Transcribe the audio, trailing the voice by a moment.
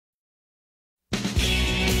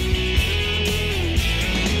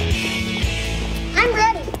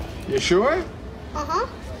sure? Uh-huh.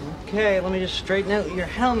 Okay, let me just straighten out your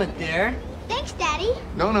helmet there. Thanks, Daddy.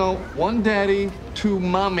 No. One daddy, two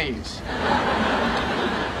mummies.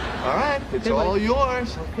 All right, it's all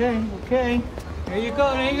yours. Okay. There you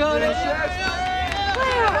go.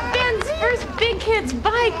 Wow, Ben's first big kid's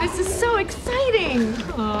bike. This is so exciting.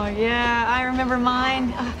 Oh, yeah, I remember mine.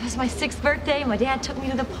 It was my 6th birthday. My dad took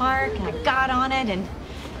me to the park, and I got on it, and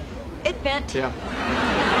it bent. Yeah.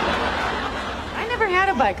 I never had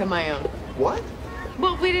a bike of my own. What?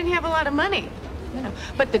 Well, we didn't have a lot of money, you know.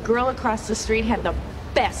 But the girl across the street had the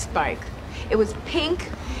best bike. It was pink,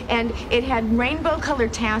 and it had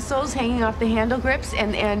rainbow-colored tassels hanging off the handle grips,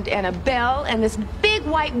 and a bell, and this big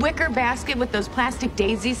white wicker basket with those plastic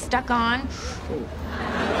daisies stuck on.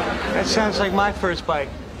 That sounds like my first bike.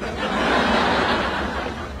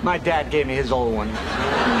 My dad gave me his old one.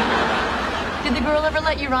 Did the girl ever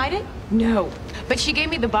let you ride it? No, but she gave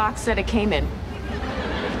me the box that it came in.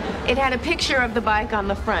 It had a picture of the bike on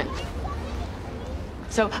the front.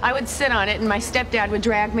 So I would sit on it, and my stepdad would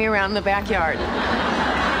drag me around the backyard.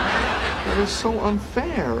 That is so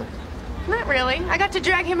unfair. Not really. I got to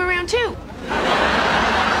drag him around, too.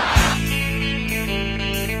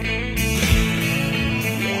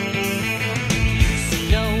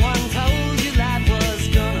 No one told you life was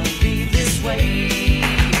gonna be this way.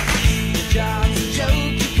 Your job's a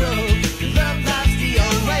joke you broke. Your love life's the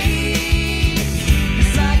old way.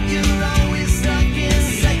 It's like you're always stuck in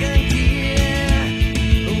second gear.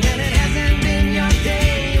 When it hasn't been your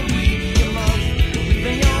day, your week, your month,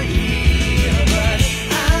 even your year. But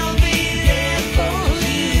I'll be there for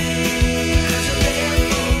you. 'Cause you're there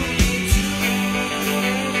for me too.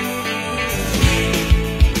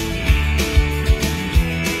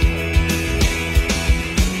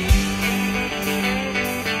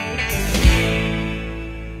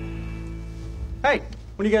 Hey,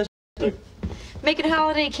 what do you guys do? Making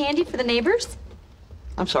holiday candy for the neighbors.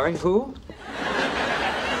 I'm sorry, who?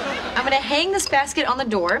 I'm gonna hang this basket on the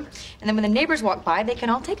door, and then when the neighbors walk by, they can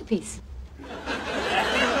all take a piece.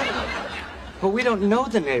 But we don't know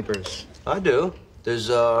the neighbors. I do. There's,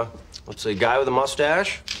 let's see, a guy with a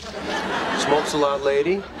mustache, smokes a lot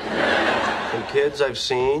lady, some kids I've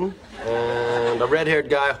seen, and a red-haired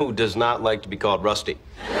guy who does not like to be called Rusty.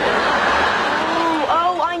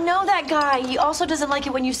 Oh, I know that guy. He also doesn't like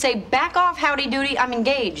it when you say, back off, howdy doody, I'm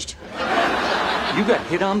engaged. You got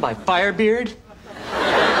hit on by Firebeard?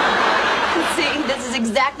 See, this is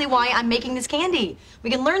exactly why I'm making this candy. We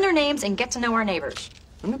can learn their names and get to know our neighbors.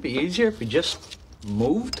 Wouldn't it be easier if we just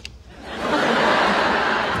moved?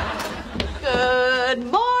 Good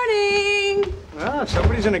morning. Well,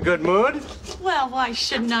 somebody's in a good mood. Well, why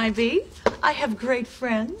shouldn't I be? I have great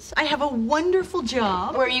friends. I have a wonderful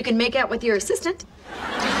job. Where you can make out with your assistant.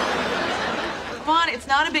 Come on, it's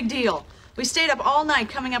not a big deal. We stayed up all night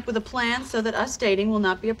coming up with a plan so that us dating will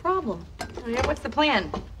not be a problem. Oh, yeah, what's the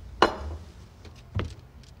plan?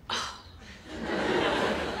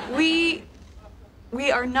 We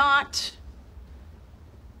are not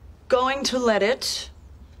going to let it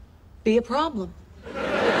be a problem.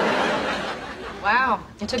 Wow,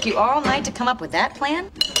 it took you all night to come up with that plan?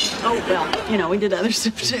 Oh, well, you know, we did other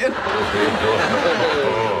stuff too.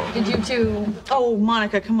 Did you two? Oh,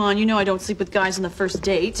 Monica, come on. You know I don't sleep with guys on the first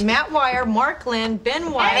date. Matt Wire, Mark Lynn,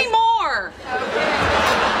 Ben Wire. Any more?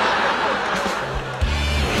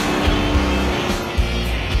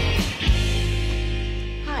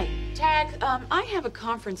 Hi, Tag. I have a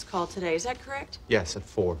conference call today. Is that correct? Yes, at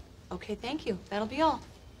 4. Okay, thank you. That'll be all.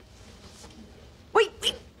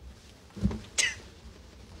 Wait.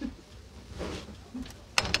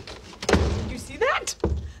 Did you see that?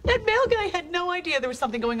 That mail guy had no idea there was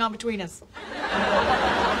something going on between us.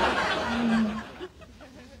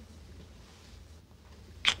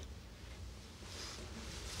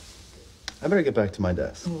 I better get back to my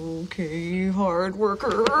desk. Okay, hard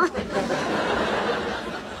worker.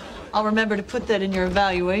 I'll remember to put that in your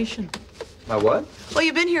evaluation. My what? Well,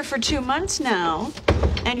 you've been here for 2 months now,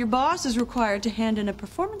 and your boss is required to hand in a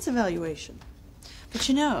performance evaluation. But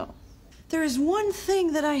you know, there is one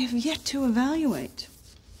thing that I have yet to evaluate.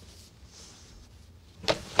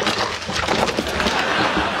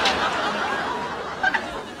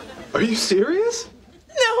 Are you serious?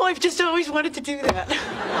 No, I've just always wanted to do that.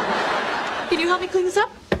 Can you help me clean this up?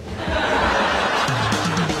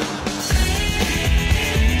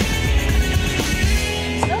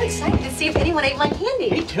 I'm so excited to see if anyone ate my candy.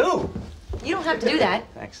 Me too. You don't have to do that.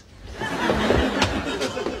 Thanks.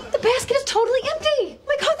 The basket is totally empty. Oh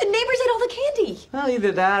my God, the neighbors ate all the candy. Well,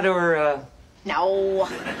 either that or, No.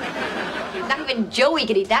 Not even Joey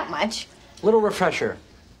could eat that much. little refresher.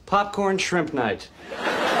 Popcorn shrimp night.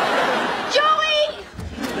 Joey!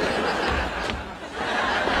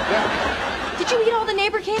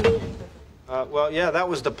 neighbor candy? Well, yeah, that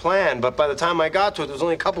was the plan, but by the time I got to it, there was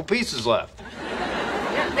only a couple pieces left.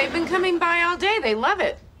 Yeah, they've been coming by all day. They love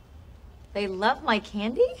it. They love my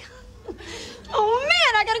candy? Oh,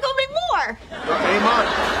 man, I gotta go make more. Hey, Mom,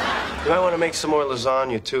 you might want to make some more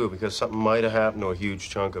lasagna, too, because something might have happened to a huge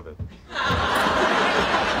chunk of it.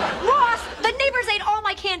 Ross, the neighbors ate all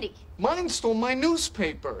my candy. Mine stole my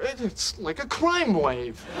newspaper. It's like a crime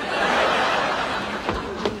wave.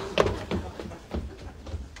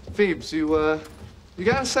 Phoebes, you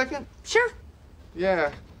got a second? Sure.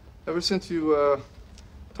 Yeah. Ever since you,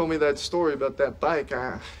 told me that story about that bike,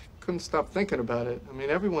 I couldn't stop thinking about it. I mean,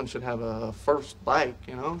 everyone should have a first bike,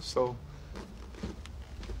 you know, so...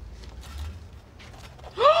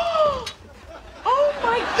 Oh,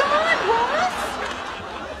 my God,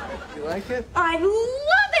 Ross! You like it? I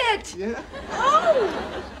love it! Yeah?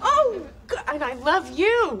 Oh, God, and I love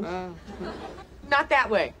you. Not that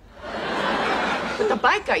way. But the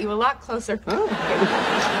bike got you a lot closer. Oh.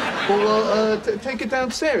 Well, take it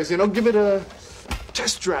downstairs, you know, give it a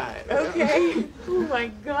test drive. Okay. Oh,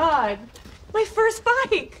 my God. My first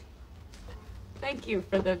bike. Thank you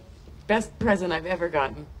for the best present I've ever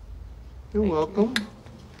gotten. You're welcome.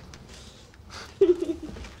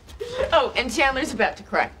 Oh, and Chandler's about to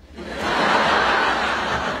cry.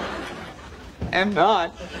 Am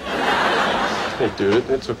not. Hey, dude,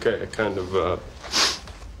 it's okay. I kind of,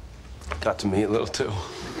 got to me a little, too.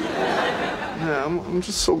 Yeah, I'm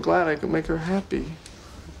just so glad I could make her happy.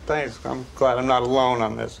 Thanks. I'm glad I'm not alone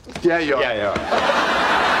on this. Yeah, you are. Yeah, yeah.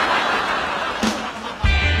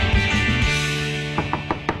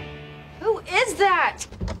 Who is that?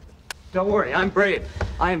 Don't worry, I'm brave.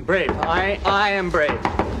 I am brave. I am brave.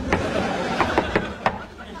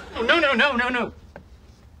 Oh, no.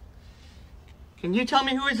 Can you tell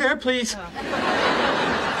me who is there, please?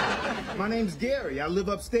 My name's Gary. I live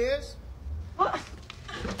upstairs. What?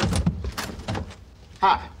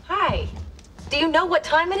 Hi. Hi. Do you know what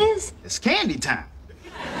time it is? It's candy time.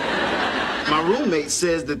 My roommate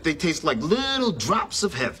says that they taste like little drops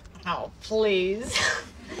of heaven. Oh, please.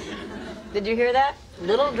 Did you hear that?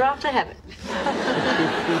 Little drops of heaven.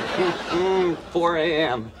 4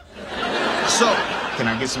 a.m. So, can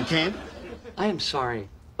I get some candy? I am sorry,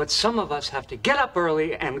 but some of us have to get up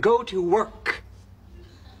early and go to work.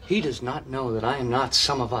 He does not know that I am not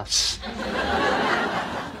some of us.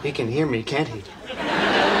 He can hear me, can't he?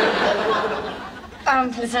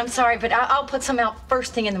 Listen, I'm sorry, but I'll put some out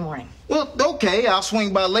first thing in the morning. Well, okay. I'll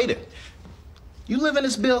swing by later. You live in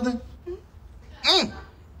this building?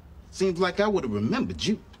 Seems like I would have remembered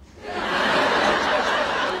you.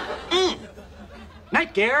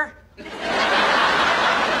 Night, Gare.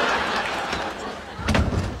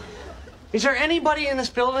 Is there anybody in this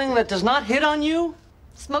building that does not hit on you?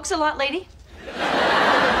 Smokes a lot, lady?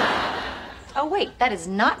 Oh, wait, that is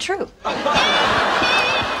not true.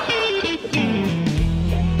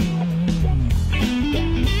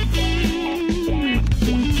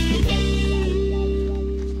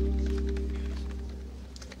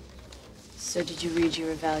 So did you read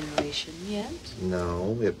your evaluation yet?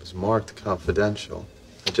 No, it was marked confidential.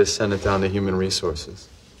 I just sent it down to Human Resources.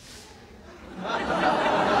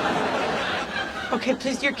 Okay,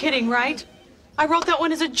 please, you're kidding, right? I wrote that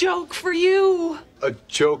one as a joke for you. A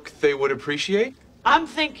joke they would appreciate? I'm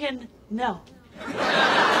thinking no.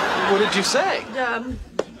 What did you say?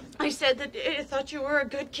 I said that I thought you were a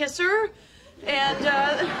good kisser, and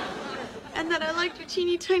that I liked your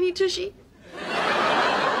teeny tiny tushy.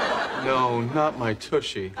 No, not my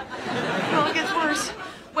tushy. Well, it gets worse.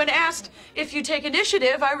 When asked if you take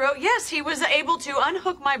initiative, I wrote, yes, he was able to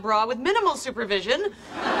unhook my bra with minimal supervision.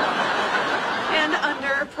 And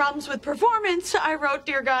under problems with performance, I wrote,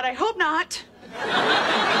 dear God, I hope not. And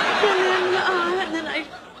then I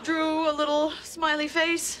drew a little smiley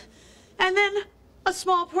face, and then a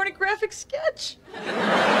small pornographic sketch.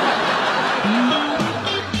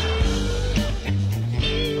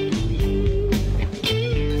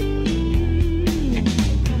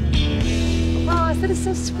 That is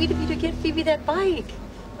so sweet of you to get Phoebe that bike.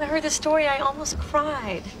 When I heard the story, I almost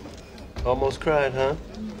cried. Almost cried, huh?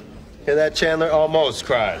 Hear that, Chandler? Almost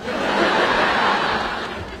cried.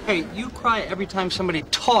 Hey, you cry every time somebody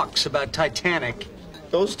talks about Titanic.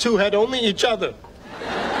 Those two had only each other.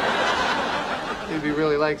 Maybe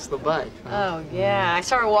really likes the bike. Huh? Oh, yeah. I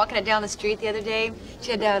saw her walking it down the street the other day.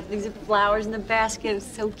 She had these flowers in the basket. It was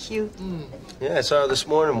so cute. Yeah, I saw her this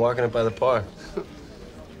morning walking it by the park.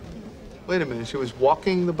 Wait a minute, she was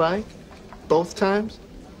walking the bike? Both times?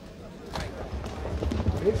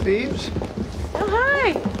 Hey, Phoebes. Oh,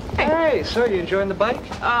 hi. Hey, so you enjoying the bike?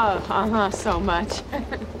 Oh, so much.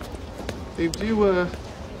 Phoebes,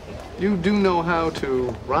 you You do know how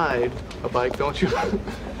to ride a bike, don't you?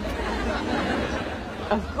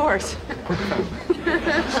 Of course.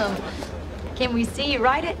 Can we see you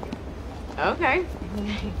ride it? Okay.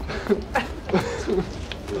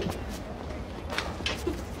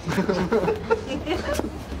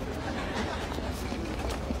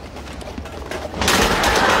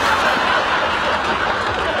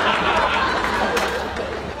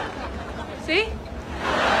 See?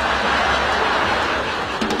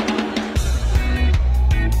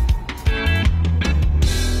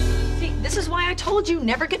 See, this is why I told you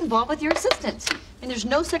never get involved with your assistants. And there's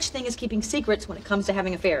no such thing as keeping secrets when it comes to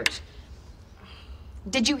having affairs.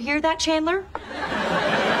 Did you hear that, Chandler?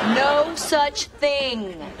 No such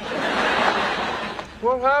thing.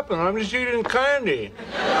 What happened? I'm just eating candy.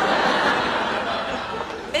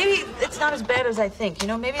 Maybe it's not as bad as I think. You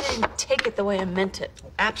know, maybe they didn't take it the way I meant it.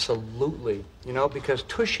 Absolutely. You know, because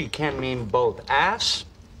tushy can mean both ass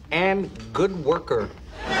and good worker.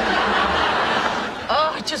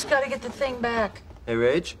 Oh, I just gotta get the thing back. Hey,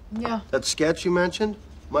 Rach, Yeah. that sketch you mentioned,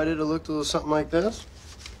 might it have looked a little something like this?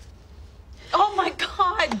 Oh my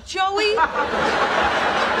God, Joey!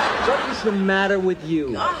 What is the matter with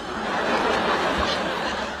you? Well,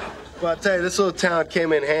 I'll tell you, this little talent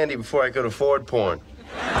came in handy before I could afford porn.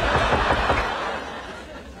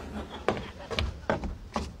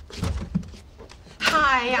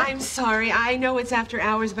 Hi, I'm sorry. I know it's after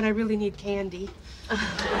hours, but I really need candy.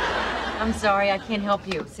 I'm sorry, I can't help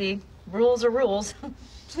you. See, rules are rules.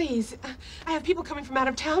 Please, I have people coming from out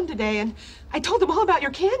of town today, and I told them all about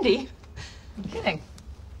your candy. I'm kidding.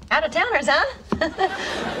 Out of towners, huh?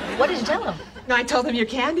 What did you tell them? No, I told them your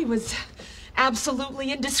candy was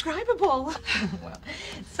absolutely indescribable. Well,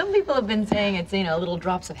 some people have been saying it's, you know, little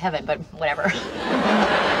drops of heaven, but whatever.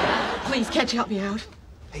 Please, can't you help me out?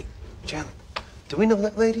 Hey, Jen, do we know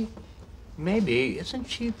that lady? Maybe. Isn't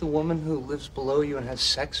she the woman who lives below you and has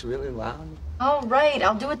sex really loud? All right,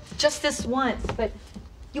 I'll do it just this once, but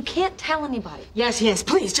you can't tell anybody. Yes, yes,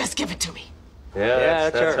 please, just give it to me. Yeah,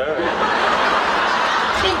 that's her.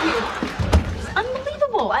 Thank you. It's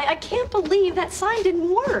unbelievable. I can't believe that sign didn't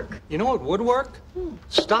work. You know what would work?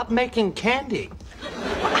 Stop making candy.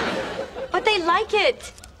 But they like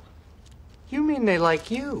it. You mean they like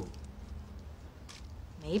you?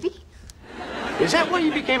 Maybe? Is that why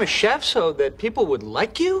you became a chef, so that people would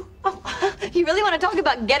like you? Oh, you really want to talk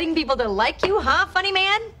about getting people to like you, huh, funny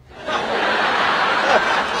man?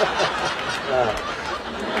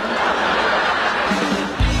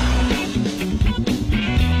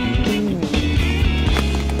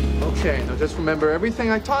 Okay, now just remember everything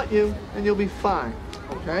I taught you, and you'll be fine.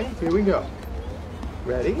 Okay, here we go.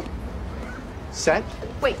 Ready? Set?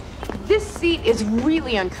 Wait, this seat is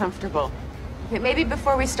really uncomfortable. Okay, maybe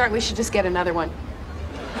before we start, we should just get another one.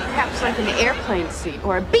 Perhaps like an airplane seat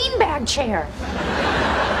or a beanbag chair.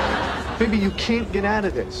 Baby, you can't get out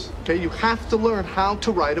of this. Okay, you have to learn how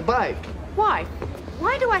to ride a bike. Why?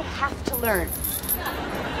 Why do I have to learn?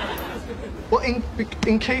 Well,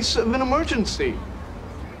 in case of an emergency.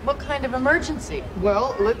 What kind of emergency?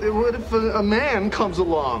 Well, what if a man comes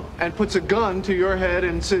along and puts a gun to your head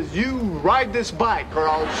and says, "You ride this bike, or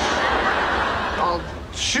I'll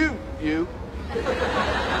shoot you."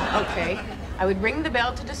 Okay. I would ring the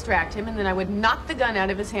bell to distract him, and then I would knock the gun out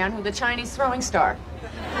of his hand with a Chinese throwing star.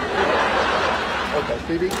 Okay,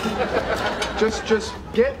 baby. Just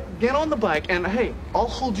get on the bike, and hey, I'll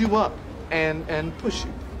hold you up and push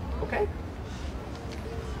you. Okay?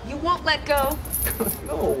 You won't let go.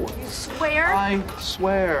 No. You swear? I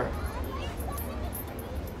swear.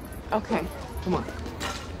 Okay. Come on.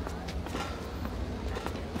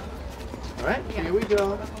 All right, Yeah. here we go.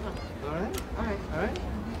 Hold on. All right, All right. all right.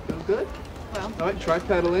 Feel good? Well. All right, try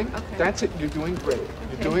pedaling. Okay. That's it. You're doing great.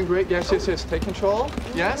 You're Okay. doing great. Yes, yes, yes. Take control.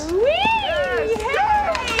 Yes. Whee! Hey!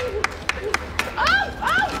 Oh!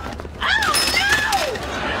 Oh! Oh!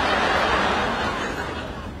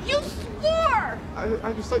 No! You swore!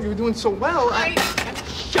 I just thought you were doing so well. I am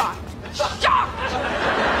shocked. Shocked!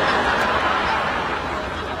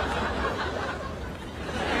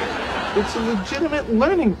 It's a legitimate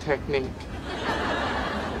learning technique.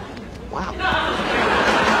 Wow.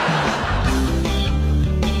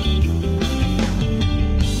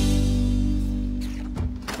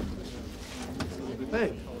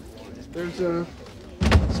 Hey, there's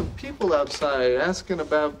some people outside asking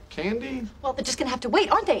about candy. Well, they're just gonna have to wait,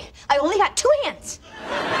 aren't they? I only got 2 hands.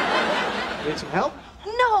 Need some help?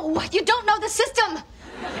 No, you don't know the system.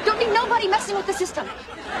 Don't need nobody messing with the system.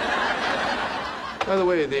 By the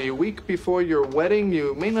way, the week before your wedding,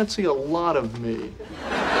 you may not see a lot of me.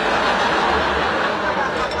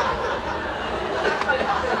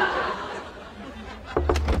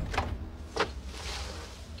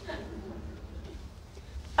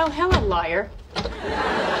 Oh, hello, liar.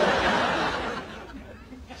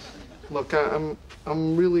 Look,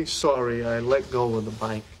 I'm really sorry I let go of the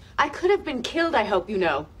bike. I could have been killed, I hope you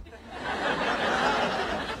know.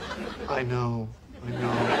 I know.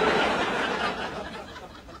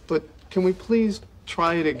 But can we please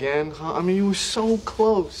try it again? Huh? I mean, you were so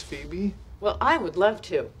close, Phoebe. Well, I would love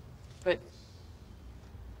to, but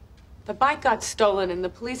the bike got stolen and the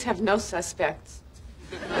police have no suspects.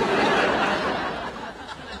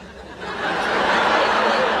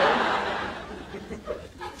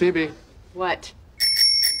 Phoebe. What?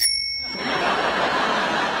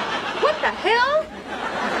 What the hell?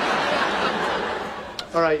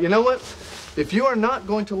 All right, you know what? If you are not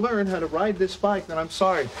going to learn how to ride this bike, then I'm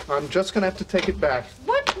sorry. I'm just gonna have to take it back.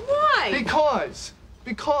 What? Why? Because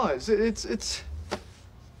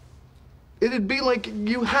it'd be like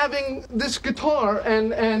you having this guitar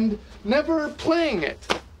and never playing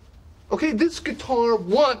it. Okay, this guitar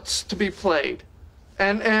wants to be played,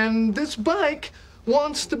 and this bike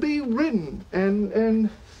wants to be ridden, and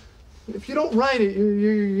if you don't ride it,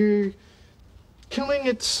 you're killing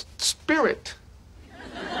its spirit.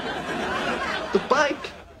 The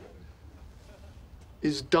bike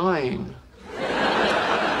is dying.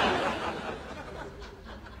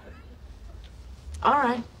 All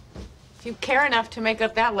right. If you care enough to make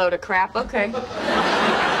up that load of crap, okay.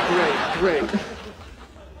 Great.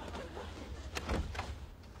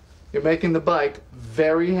 You're making the bike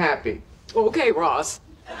very happy. Okay, Ross.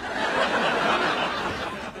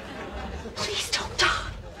 Please don't die.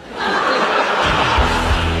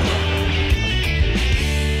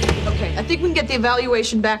 Okay, I think we can get the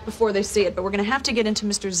evaluation back before they see it, but we're going to have to get into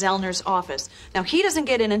Mr. Zellner's office. Now, he doesn't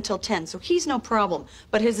get in until 10, so he's no problem.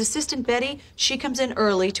 But his assistant, Betty, she comes in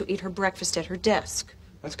early to eat her breakfast at her desk.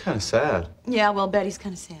 That's kind of sad. Yeah, well, Betty's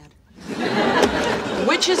kind of sad.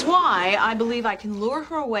 Which is why I believe I can lure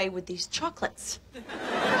her away with these chocolates.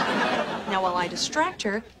 Now, while I distract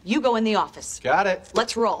her, you go in the office. Got it.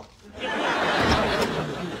 Let's roll.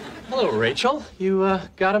 Hello, Rachel. You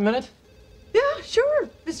got a minute? Yeah, sure.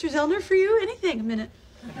 Mr. Zellner, for you, anything, a minute.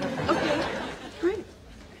 Okay, great.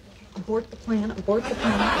 Abort the plan.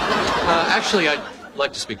 Actually, I'd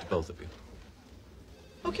like to speak to both of you.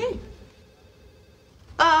 Okay.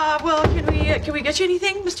 Well, can we get you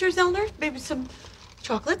anything, Mr. Zellner? Maybe some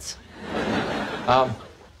chocolates?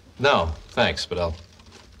 No, thanks, but I'll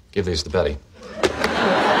give these to Betty.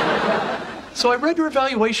 So I read your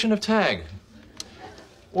evaluation of Tag.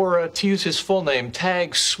 Or, to use his full name,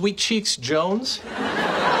 Tag Sweet Cheeks Jones.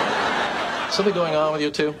 Something going on with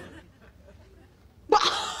you two?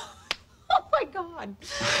 Oh, my God.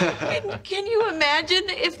 Can you imagine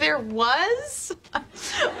if there was? I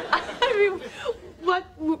mean, what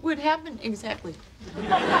would happen exactly?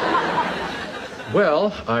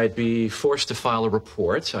 Well, I'd be forced to file a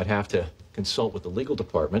report. I'd have to consult with the legal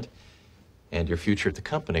department. And your future at the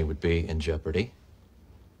company would be in jeopardy.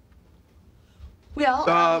 Well,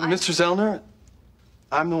 Mr. Zellner,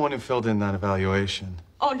 I'm the one who filled in that evaluation.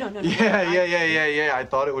 Oh, no. Yeah. I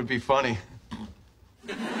thought it would be funny.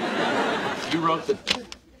 You wrote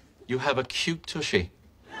that you have a cute tushy.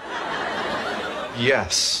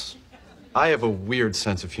 Yes. I have a weird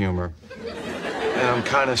sense of humor. And I'm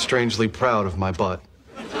kind of strangely proud of my butt.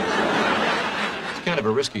 It's kind of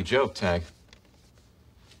a risky joke, Tag.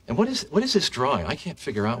 And what is this drawing? I can't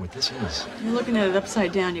figure out what this is. You're looking at it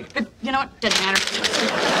upside down. You know what? Doesn't matter.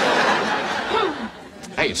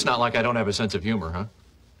 Hey, it's not like I don't have a sense of humor, huh?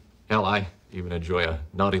 Hell, I even enjoy a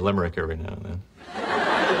naughty limerick every now and then.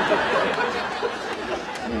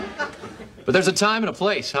 But there's a time and a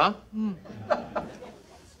place, huh?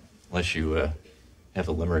 Unless you have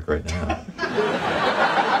a limerick right now.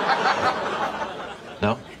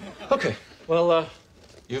 No? Okay. Well,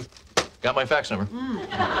 you've got my fax number.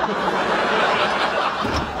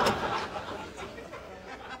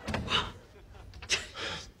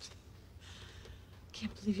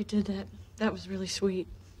 Can't believe you did that. That was really sweet.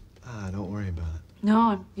 Don't worry about it.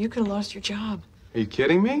 No, you could have lost your job. Are you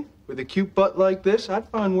kidding me? With a cute butt like this, I'd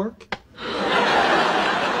find work.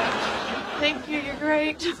 Thank you, you're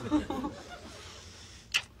great. You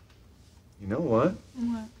know what?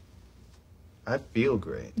 What? I feel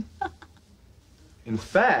great. In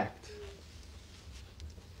fact...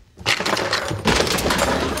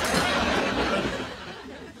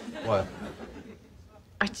 What?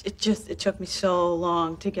 It took me so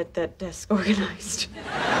long to get that desk organized.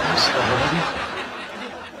 I'm sorry.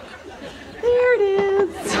 There it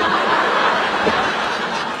is.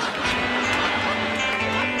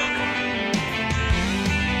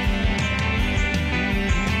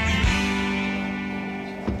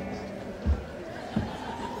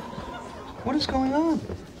 What is going on?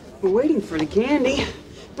 We're waiting for the candy.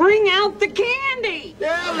 Bring out the candy!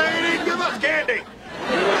 Yeah, lady, give us candy.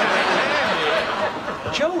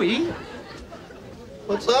 Joey,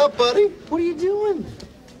 What's up, buddy? what are you doing?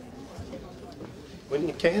 We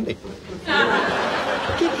need candy.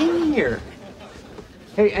 Get in here.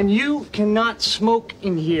 Hey, and you cannot smoke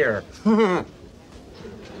in here.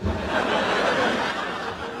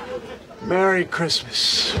 Merry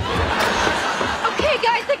Christmas. Okay,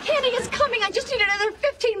 guys, the candy is coming. I just need another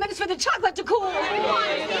 15 minutes for the chocolate to cool. All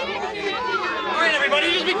right,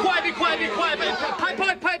 everybody, just be quiet, be quiet, be quiet.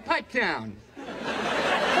 Pipe down.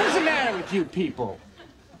 What's the matter with you people?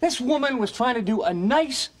 This woman was trying to do a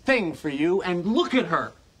nice thing for you, and look at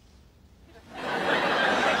her.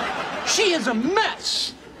 She is a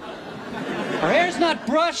mess. Her hair's not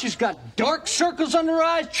brushed, she's got dark circles under her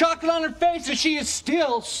eyes, chocolate on her face, and she is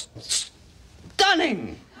still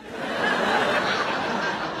stunning.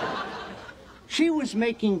 She was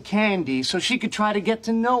making candy so she could try to get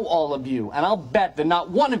to know all of you, and I'll bet that not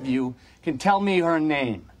one of you can tell me her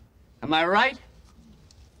name. Am I right?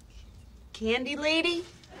 Candy lady?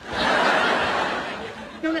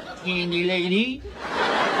 No, not candy lady.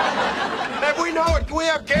 If we know it, can we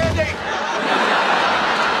have candy?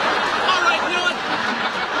 All right, you know what?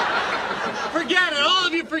 Forget it. All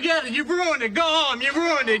of you forget it. You've ruined it. Go home. You've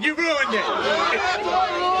ruined it. You've ruined it. That's what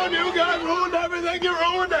I ruined. You guys ruined everything. You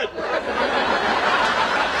ruined it.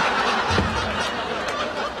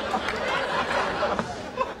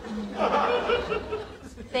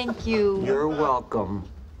 Thank you. You're welcome.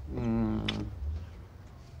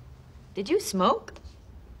 Did you smoke?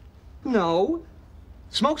 No.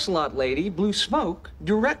 Smoke's a lot, lady. Blew smoke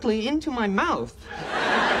directly into my mouth.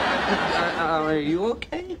 Are you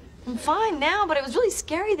okay? I'm fine now, but it was really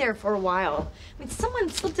scary there for a while. I mean, someone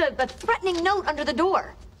slipped a threatening note under the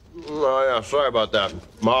door. Oh, yeah, sorry about that.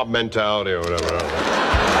 Mob mentality or whatever.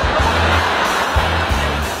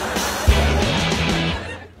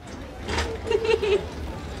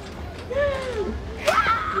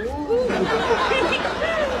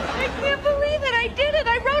 I can't believe it. I did it.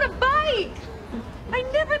 I rode a bike. I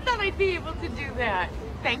never thought I'd be able to do that.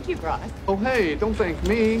 Thank you, Ross. Oh, hey, don't thank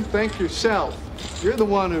me. Thank yourself. You're the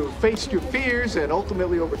one who faced your fears and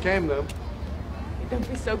ultimately overcame them. Don't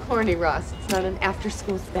be so corny, Ross. It's not an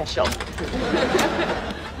after-school special.